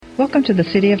Welcome to the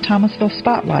City of Thomasville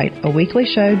Spotlight, a weekly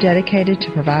show dedicated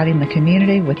to providing the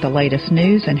community with the latest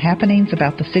news and happenings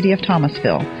about the City of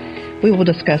Thomasville. We will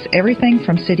discuss everything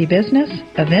from city business,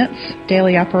 events,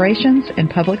 daily operations, and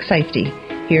public safety.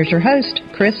 Here's your host,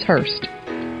 Chris Hurst.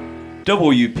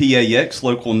 WPAX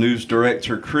Local News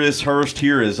Director Chris Hurst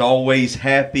here, as always,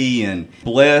 happy and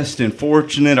blessed and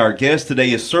fortunate. Our guest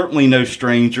today is certainly no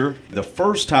stranger. The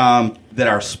first time that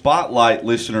our Spotlight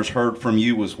listeners heard from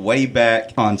you was way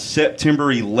back on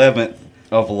September 11th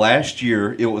of last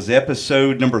year. It was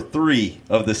episode number 3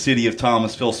 of the City of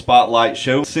Thomasville Spotlight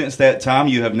show. Since that time,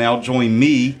 you have now joined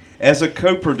me as a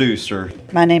co-producer.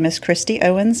 My name is Christy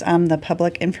Owens. I'm the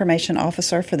Public Information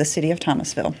Officer for the City of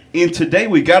Thomasville. And today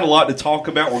we've got a lot to talk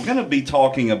about. We're going to be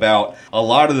talking about a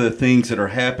lot of the things that are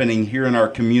happening here in our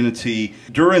community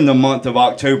during the month of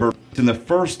October. And the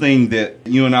first thing that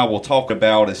you and I will talk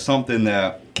about is something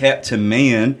that Captain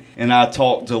Mann and I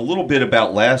talked a little bit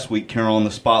about last week, Carol, on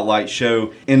the Spotlight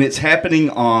show. And it's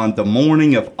happening on the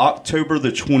morning of October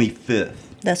the 25th.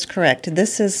 That's correct.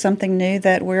 This is something new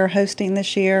that we're hosting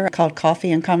this year called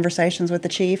Coffee and Conversations with the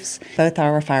Chiefs. Both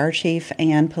our fire chief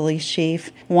and police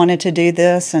chief wanted to do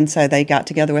this, and so they got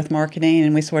together with marketing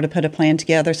and we sort of put a plan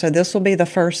together. So this will be the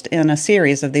first in a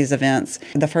series of these events.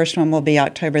 The first one will be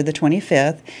October the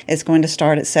 25th. It's going to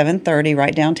start at 7:30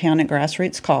 right downtown at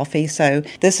Grassroots Coffee. So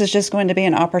this is just going to be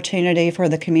an opportunity for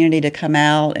the community to come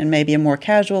out in maybe a more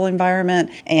casual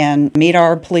environment and meet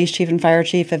our police chief and fire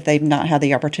chief if they've not had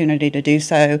the opportunity to do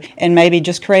so. And maybe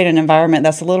just create an environment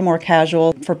that's a little more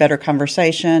casual for better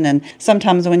conversation. And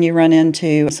sometimes when you run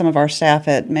into some of our staff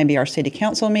at maybe our city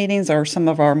council meetings or some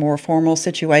of our more formal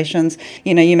situations,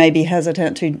 you may be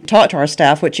hesitant to talk to our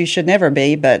staff, which you should never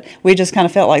be, but we just kind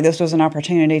of felt like this was an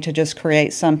opportunity to just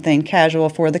create something casual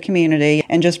for the community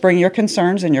and just bring your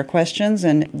concerns and your questions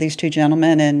and these two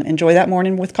gentlemen and enjoy that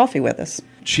morning with coffee with us.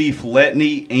 Chief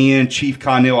Letney and Chief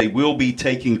Connell will be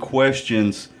taking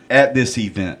questions at this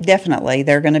event. Definitely.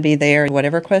 They're going to be there.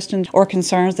 Whatever questions or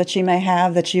concerns that you may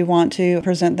have that you want to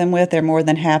present them with, they're more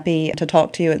than happy to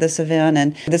talk to you at this event.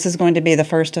 And this is going to be the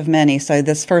first of many. So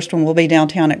this first one will be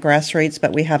downtown at Grassroots,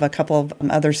 but we have a couple of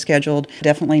others scheduled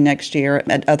definitely next year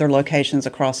at other locations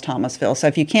across Thomasville. So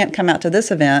if you can't come out to this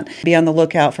event, be on the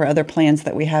lookout for other plans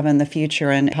that we have in the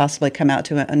future and possibly come out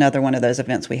to another one of those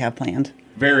events we have planned.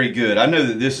 Very good. I know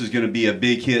that this is going to be a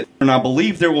big hit, and I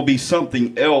believe there will be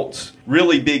something else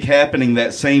really big happening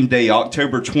that same day,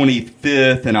 October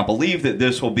 25th, and I believe that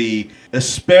this will be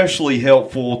especially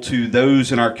helpful to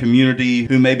those in our community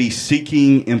who may be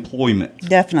seeking employment.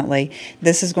 Definitely.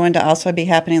 This is going to also be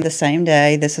happening the same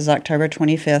day. This is October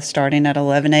 25th, starting at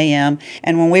 11 a.m.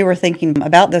 And when we were thinking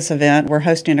about this event, we're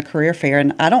hosting a career fair,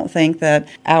 and I don't think that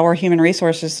our Human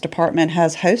Resources Department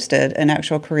has hosted an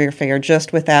actual career fair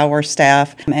just with our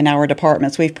staff and our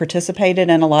departments. We've participated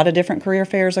in a lot of different career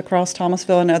fairs across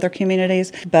Thomasville and other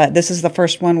communities, but this is the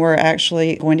first one we're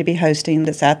actually going to be hosting.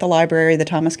 It's at the library, the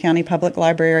Thomas County Public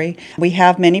Library. We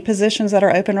have many positions that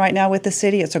are open right now with the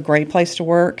city. It's a great place to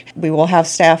work. We will have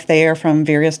staff there from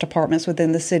various departments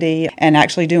within the city and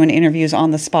actually doing interviews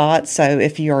on the spot. So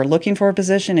if you're looking for a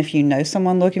position, if you know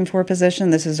someone looking for a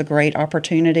position, this is a great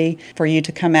opportunity for you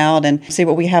to come out and see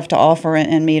what we have to offer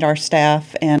and meet our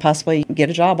staff and possibly get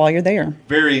a job while you're there.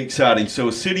 Very exciting.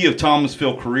 So City of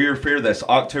Thomasville Career Fair, that's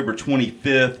October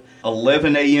 25th.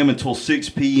 11 a.m. until 6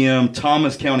 p.m.,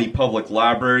 Thomas County Public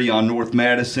Library on North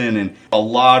Madison, and a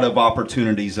lot of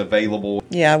opportunities available.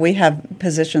 Yeah, we have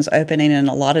positions opening in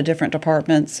a lot of different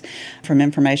departments, from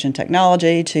information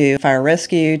technology to fire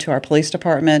rescue to our police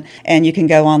department. And you can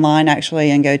go online actually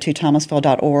and go to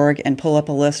thomasville.org and pull up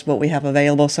a list of what we have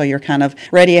available, so you're kind of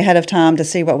ready ahead of time to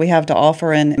see what we have to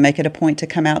offer and make it a point to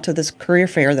come out to this career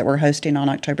fair that we're hosting on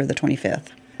October the 25th.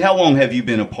 How long have you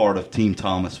been a part of Team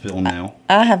Thomasville now?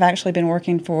 I have actually been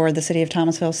working for the City of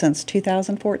Thomasville since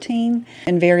 2014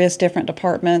 in various different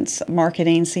departments,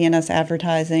 marketing, CNS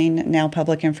advertising, now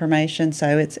public information.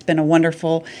 So it's been a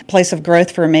wonderful place of growth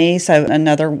for me. So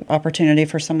another opportunity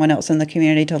for someone else in the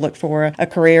community to look for a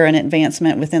career and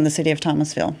advancement within the City of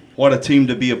Thomasville. What a team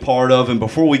to be a part of. And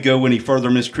before we go any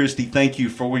further, Ms. Christie, thank you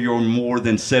for your more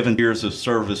than 7 years of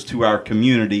service to our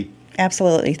community.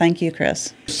 Absolutely. Thank you,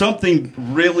 Chris. Something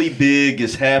really big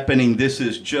is happening. This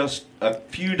is just a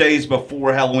few days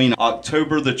before Halloween,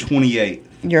 October the 28th.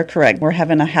 You're correct. We're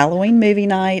having a Halloween movie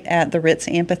night at the Ritz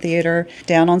Amphitheater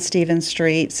down on Stevens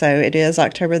Street, so it is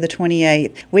October the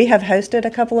 28th. We have hosted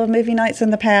a couple of movie nights in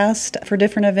the past for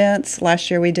different events. Last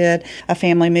year we did a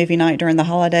family movie night during the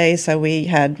holidays, so we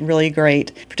had really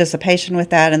great participation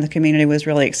with that, and the community was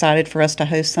really excited for us to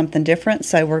host something different.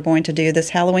 So we're going to do this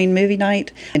Halloween movie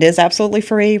night. It is absolutely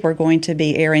free. We're going to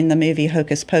be airing the movie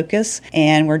Hocus Pocus,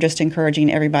 and we're just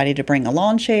encouraging everybody to bring a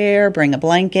lawn chair, bring a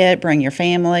blanket, bring your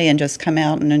family, and just come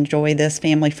out and enjoy this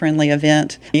family-friendly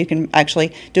event. You can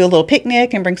actually do a little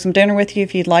picnic and bring some dinner with you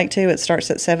if you'd like to. It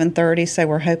starts at 7:30, so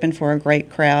we're hoping for a great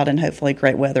crowd and hopefully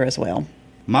great weather as well.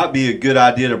 Might be a good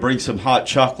idea to bring some hot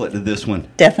chocolate to this one.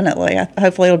 Definitely.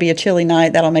 Hopefully it'll be a chilly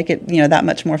night. That'll make it, that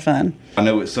much more fun. I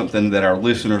know it's something that our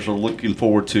listeners are looking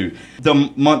forward to.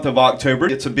 The month of October,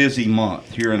 it's a busy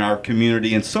month here in our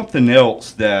community, and something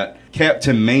else that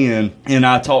Captain Mann and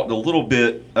I talked a little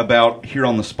bit about here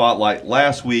on the Spotlight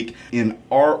last week, an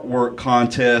artwork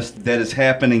contest that is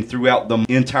happening throughout the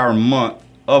entire month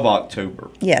of October.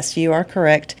 Yes, you are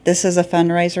correct. This is a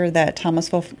fundraiser that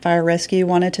Thomasville Fire Rescue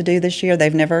wanted to do this year.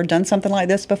 They've never done something like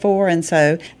this before, and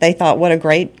so they thought what a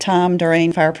great time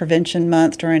during Fire Prevention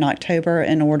Month during October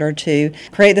in order to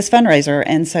create this fundraiser.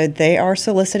 And so they are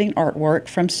soliciting artwork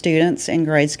from students in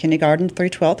grades kindergarten through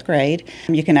 12th grade.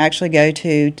 You can actually go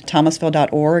to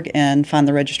thomasville.org and find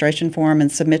the registration form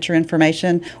and submit your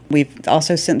information. We've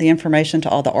also sent the information to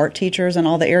all the art teachers in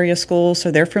all the area schools,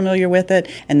 so they're familiar with it,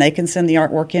 and they can send the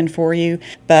artwork in for you.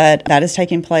 But that is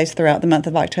taking place throughout the month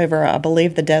of October. I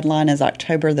believe the deadline is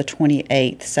October the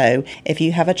 28th. So if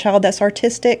you have a child that's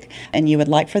artistic and you would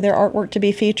like for their artwork to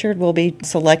be featured, we'll be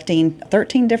selecting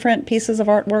 13 different pieces of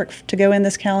artwork to go in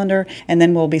this calendar, and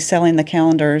then we'll be selling the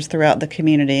calendars throughout the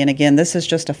community. And again, this is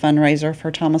just a fundraiser for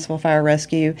Thomasville Fire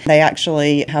Rescue. They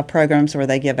actually have programs where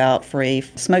they give out free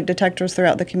smoke detectors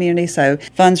throughout the community. So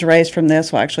funds raised from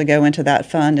this will actually go into that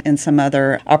fund and some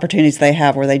other opportunities they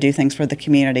have where they do things for the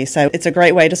community. So it's a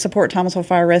great way to support Thomasville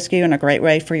Fire Rescue and a great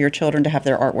way for your children to have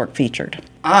their artwork featured.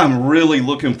 I'm really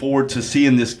looking forward to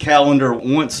seeing this calendar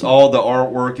once all the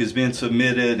artwork has been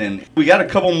submitted. And we got a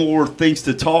couple more things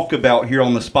to talk about here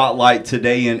on the Spotlight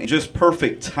today, and just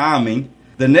perfect timing.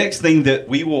 The next thing that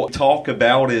we will talk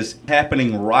about is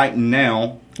happening right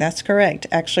now. That's correct.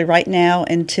 Actually, right now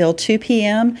until 2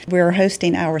 p.m., we're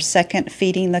hosting our second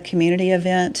Feeding the Community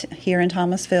event here in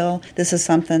Thomasville. This is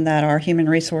something that our Human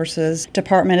Resources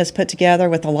Department has put together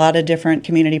with a lot of different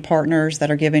community partners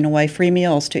that are giving away free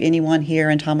meals to anyone here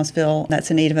in Thomasville that's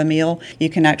in need of a meal. You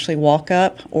can actually walk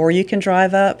up or you can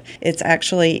drive up. It's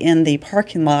actually in the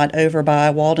parking lot over by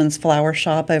Walden's Flower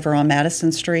Shop over on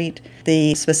Madison Street.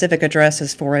 The specific address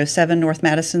is 407 North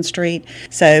Madison Street.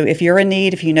 So if you're in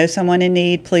need, if you know someone in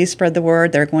need, please spread the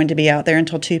word. They're going to be out there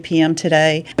until 2 p.m.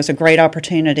 today. It's a great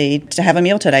opportunity to have a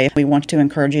meal today. We want to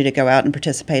encourage you to go out and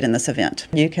participate in this event.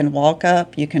 You can walk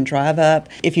up, you can drive up.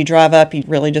 If you drive up, you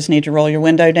really just need to roll your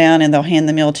window down and they'll hand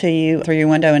the meal to you through your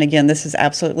window. And again, this is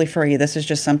absolutely free. This is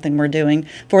just something we're doing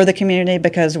for the community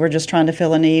because we're just trying to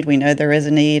fill a need. We know there is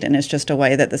a need, and it's just a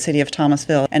way that the city of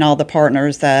Thomasville and all the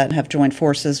partners that have joined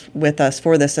forces with us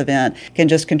for this event can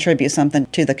just contribute something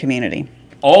to the community.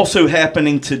 Also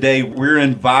happening today, we're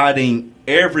inviting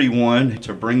everyone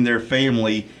to bring their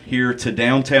family here to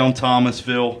downtown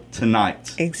Thomasville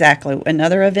tonight. Exactly.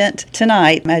 Another event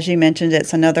tonight. As you mentioned,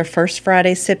 it's another First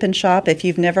Friday Sip and Shop. If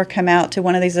you've never come out to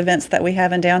one of these events that we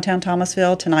have in downtown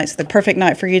Thomasville, tonight's the perfect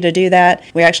night for you to do that.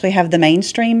 We actually have the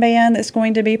Mainstream Band that's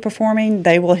going to be performing.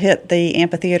 They will hit the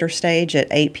amphitheater stage at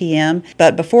 8 p.m.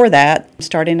 But before that,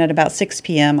 starting at about 6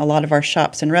 p.m., a lot of our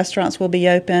shops and restaurants will be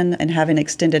open and have an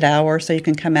extended hour, so you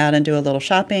can come out and do a little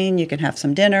shopping, you can have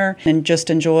some dinner, and just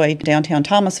enjoy downtown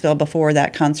Thomasville before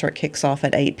that concert kicks off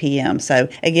at 8 p.m. So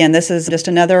again, this is just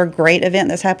another great event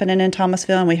that's happening in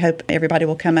Thomasville, and we hope everybody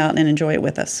will come out and enjoy it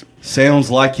with us. Sounds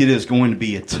like it is going to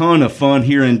be a ton of fun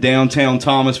here in downtown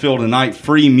Thomasville tonight.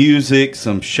 Free music,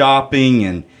 some shopping,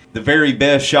 and the very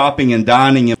best shopping and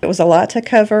dining. It was a lot to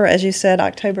cover. As you said,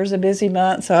 October's a busy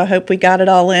month, so I hope we got it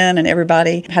all in and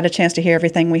everybody had a chance to hear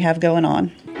everything we have going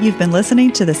on. You've been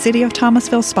listening to the City of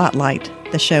Thomasville Spotlight.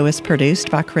 The show is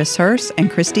produced by Chris Hurst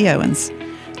and Christy Owens.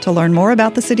 To learn more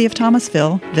about the City of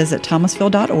Thomasville, visit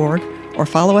thomasville.org or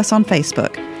follow us on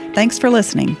Facebook. Thanks for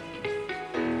listening.